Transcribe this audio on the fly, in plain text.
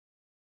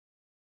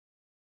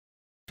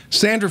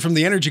Sandra from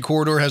the Energy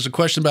Corridor has a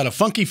question about a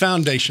funky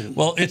foundation.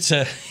 Well, it's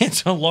a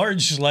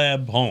large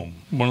slab home,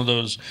 one of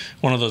those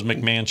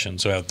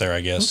McMansions out there, I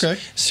guess. Okay.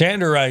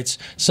 Sandra writes,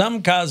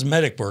 some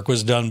cosmetic work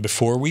was done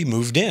before we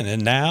moved in,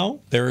 and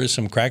now there is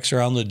some cracks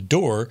around the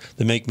door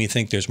that make me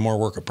think there's more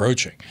work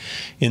approaching.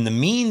 In the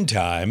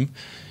meantime,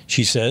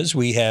 she says,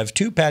 we have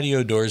 2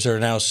 patio doors that are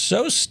now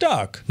so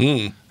stuck.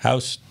 How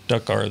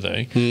stuck are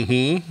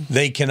they?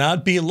 They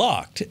cannot be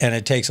locked, and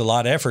it takes a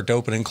lot of effort to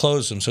open and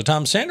close them. So,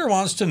 Tom, Sandra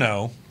wants to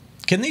know,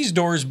 can these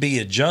doors be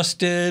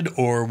adjusted,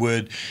 or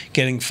would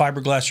getting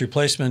fiberglass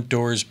replacement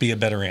doors be a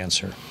better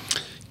answer?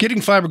 Getting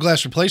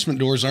fiberglass replacement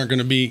doors aren't going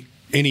to be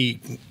any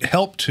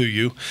help to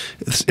you.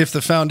 If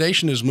the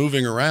foundation is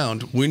moving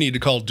around, we need to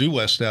call Due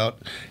West out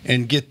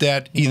and get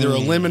that either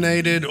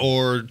eliminated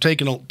or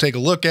take a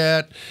look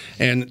at.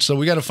 And so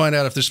we got to find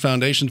out if this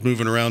foundation's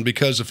moving around,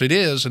 because if it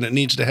is and it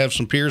needs to have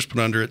some piers put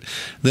under it,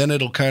 then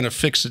it'll kind of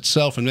fix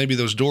itself and maybe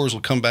those doors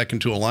will come back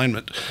into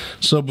alignment.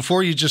 So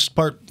before you just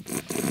start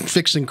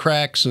fixing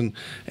cracks and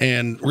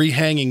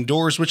rehanging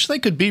doors, which they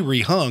could be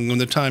rehung when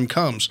the time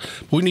comes,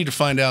 but we need to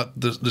find out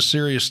the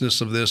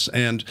seriousness of this.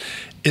 And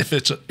if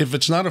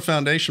it's not a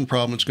foundation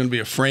problem, it's going to be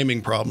a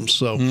framing problem.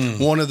 So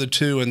one of the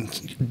two,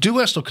 and Due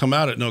West will come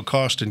out at no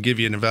cost and give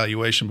you an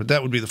evaluation, but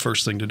that would be the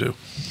first thing to do.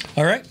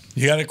 All right.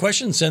 You got a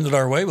question? Send it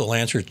our way. We'll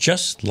answer it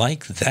just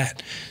like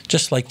that.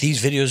 Just like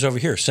these videos over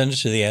here. Send it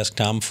to the Ask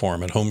Tom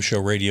forum at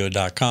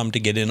HomeShowRadio.com to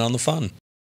get in on the fun.